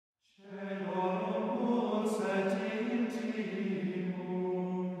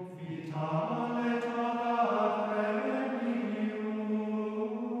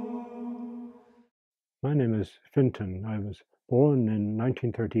Fintan. I was born in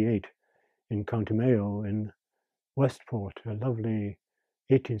 1938 in County Mayo in Westport, a lovely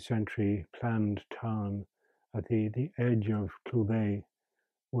 18th century planned town at the edge of Clew Bay,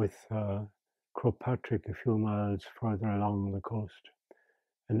 with Crowpatrick a few miles further along the coast.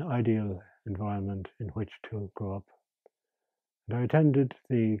 An ideal environment in which to grow up. And I attended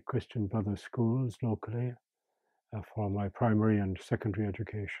the Christian Brothers schools locally for my primary and secondary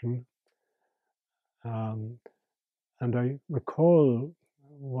education. And I recall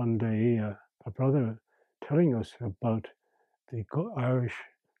one day a brother telling us about the Irish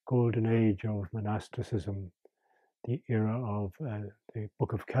golden age of monasticism, the era of the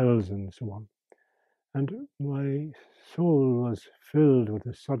Book of Kells and so on. And my soul was filled with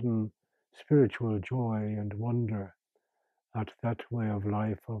a sudden spiritual joy and wonder at that way of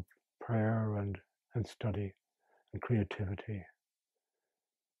life of prayer and study and creativity.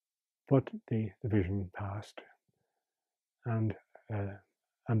 But the vision passed, and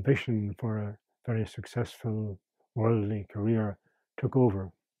ambition for a very successful worldly career took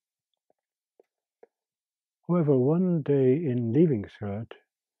over. However, one day in leaving cert,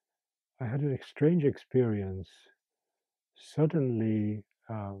 I had a strange experience. Suddenly,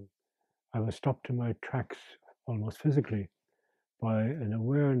 I was stopped in my tracks almost physically by an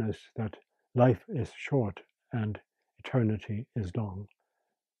awareness that life is short and eternity is long.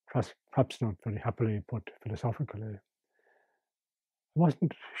 Perhaps not very happily put philosophically. I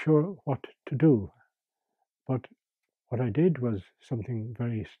wasn't sure what to do, but what I did was something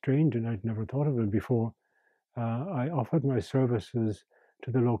very strange, and I'd never thought of it before. I offered my services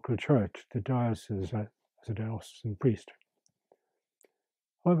to the local church, the diocese, as a diocesan priest.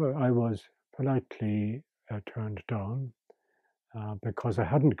 However, I was politely turned down because I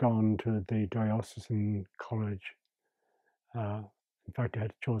hadn't gone to the diocesan college. In fact, I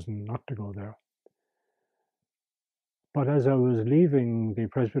had chosen not to go there. But as I was leaving the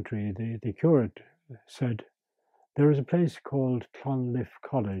presbytery, the curate said, "There is a place called Clonliffe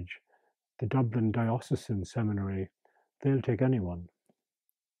College, the Dublin Diocesan Seminary. They'll take anyone."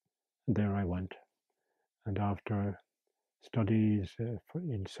 And there I went. And after studies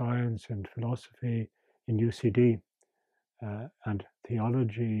in science and philosophy in UCD and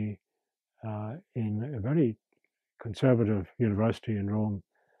theology in a very conservative university in Rome,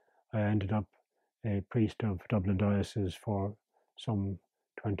 I ended up a priest of Dublin Diocese for some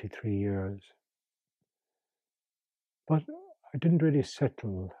 23 years. But I didn't really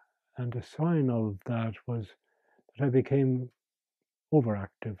settle, and a sign of that was that I became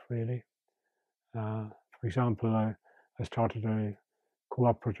overactive, really. For example, I started a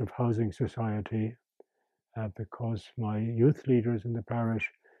cooperative housing society because my youth leaders in the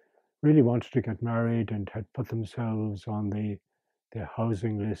parish really wanted to get married and had put themselves on the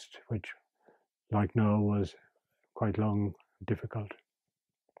housing list, which, like now, was quite long, difficult.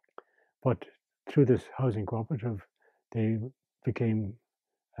 But through this housing cooperative, they became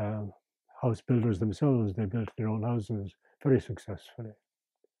house builders themselves. They built their own houses very successfully.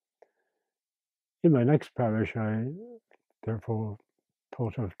 In my next parish, I therefore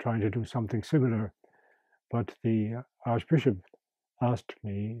thought of trying to do something similar, but the Archbishop asked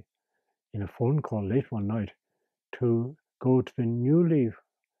me in a phone call late one night to go to the newly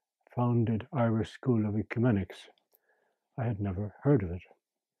founded Irish School of Ecumenics. I had never heard of it.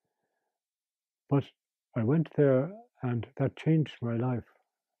 But I went there, and that changed my life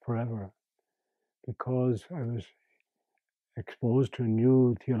forever, because I was exposed to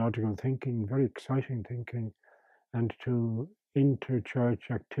new theological thinking, very exciting thinking, and to inter-church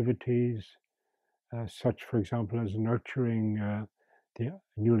activities, such, for example, as nurturing the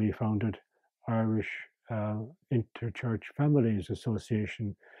newly founded Irish Inter-Church Families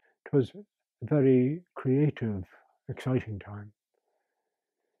Association. It was a very creative, exciting time.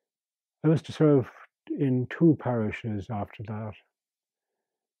 I was to serve in 2 parishes after that.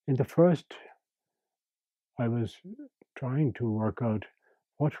 In the first, I was trying to work out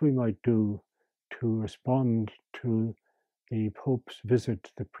what we might do to respond to the Pope's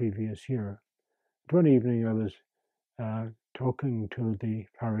visit the previous year. One evening I was talking to the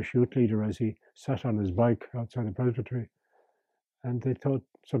parish youth leader as he sat on his bike outside the presbytery, and the thought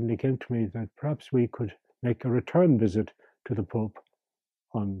suddenly came to me that perhaps we could make a return visit to the Pope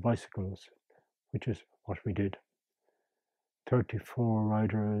on bicycles, which is what we did. 34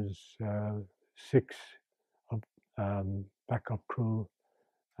 riders, 6 of backup crew,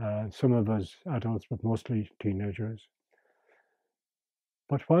 some of us adults, but mostly teenagers.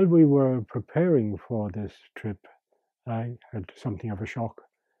 But while we were preparing for this trip, I had something of a shock.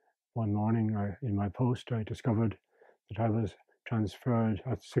 One morning in my post, I discovered that I was transferred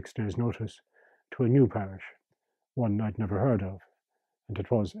at 6 days' notice to a new parish. one I'd never heard of, and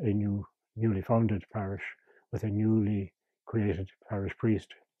it was a newly founded parish with a newly created parish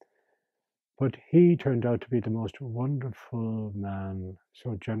priest. But he turned out to be the most wonderful man,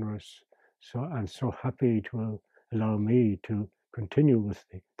 so generous, and so happy to allow me to continue with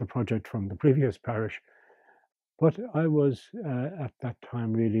the project from the previous parish. But I was at that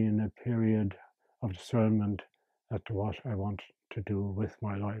time really in a period of discernment as to what I wanted to do with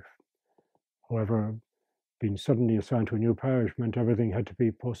my life. However, being suddenly assigned to a new parish meant everything had to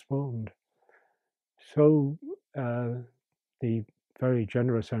be postponed. So the very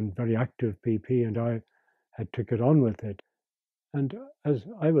generous and very active BP and I had to get on with it. And as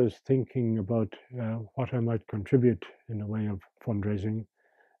I was thinking about what I might contribute in the way of fundraising,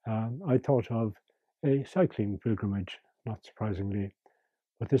 I thought of a cycling pilgrimage, not surprisingly,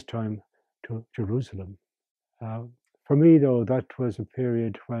 but this time to Jerusalem. For me, though, that was a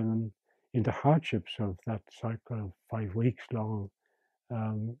period when, in the hardships of that cycle of 5 weeks long,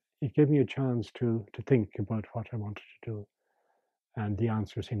 it gave me a chance to think about what I wanted to do. And the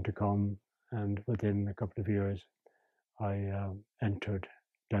answer seemed to come, and within a couple of years, I entered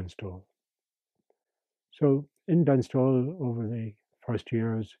Denstall. So in Denstall, over the first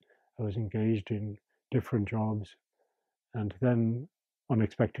years, I was engaged in different jobs, and then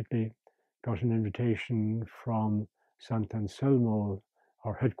unexpectedly got an invitation from Sant'Anselmo,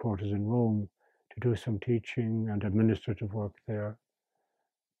 our headquarters in Rome, to do some teaching and administrative work there.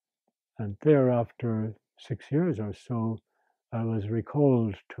 And thereafter 6 years or so, I was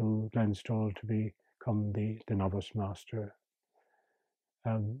recalled to Denstall to become the novice master.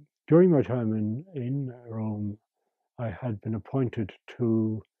 During my time in Rome, I had been appointed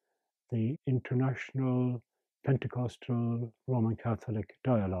to the International Pentecostal Roman Catholic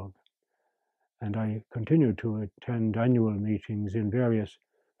Dialogue, and I continued to attend annual meetings in various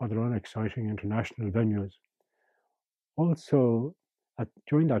rather unexciting international venues. Also,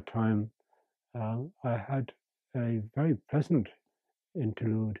 during that time, I had a very pleasant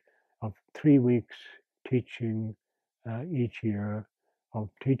interlude of 3 weeks teaching each year, of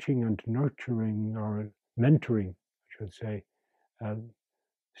teaching and nurturing or mentoring, I should say,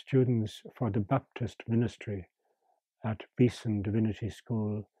 students for the Baptist ministry at Beeson Divinity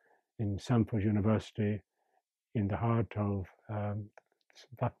School in Samford University in the heart of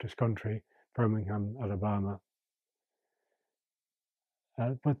Baptist country, Birmingham, Alabama.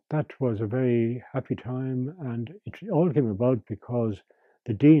 But that was a very happy time, and it all came about because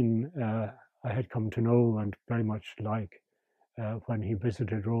the dean I had come to know and very much like when he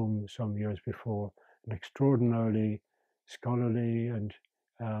visited Rome some years before, an extraordinarily scholarly and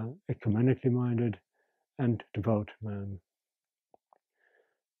ecumenically minded and devout man.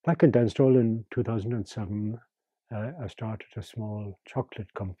 Back in Denstall in 2007, I started a small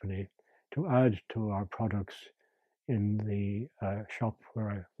chocolate company to add to our products in the shop where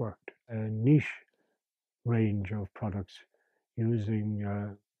I worked. A niche range of products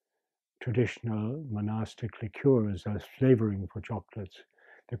using traditional monastic liqueurs as flavoring for chocolates,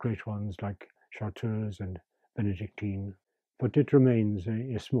 the great ones like Chartreuse and Benedictine. But it remains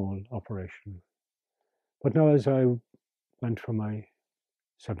a small operation. But now, as I went from my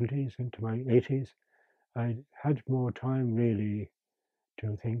 70s into my 80s, I had more time really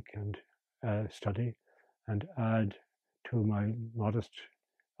to think and study and add to my modest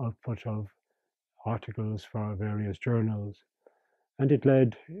output of articles for various journals. And it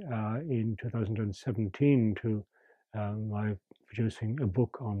led in 2017 to my producing a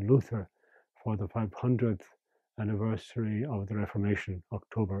book on Luther for the 500th anniversary of the Reformation,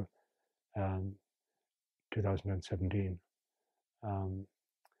 October 2017.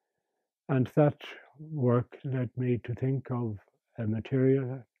 And that work led me to think of a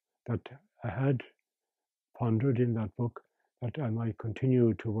material that I had pondered in that book, that I might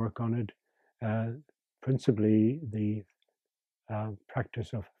continue to work on it, principally the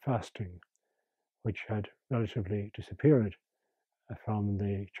practice of fasting, which had relatively disappeared from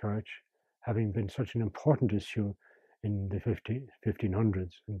the church, having been such an important issue in the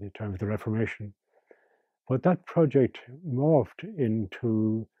 1500s, in the time of the Reformation. But that project morphed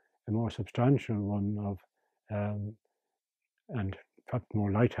into a more substantial one of, and perhaps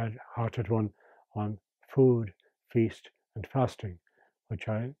more light-hearted one, on food, feast, and fasting, which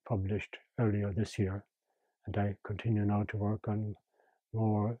I published earlier this year. And I continue now to work on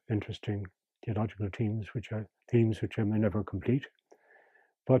more interesting theological themes, which I may never complete.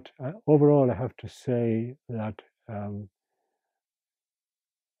 But overall, I have to say that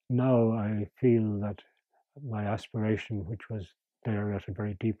now I feel that my aspiration, which was there at a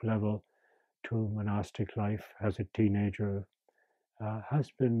very deep level to monastic life as a teenager, has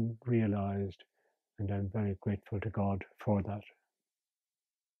been realized. And I'm very grateful to God for that.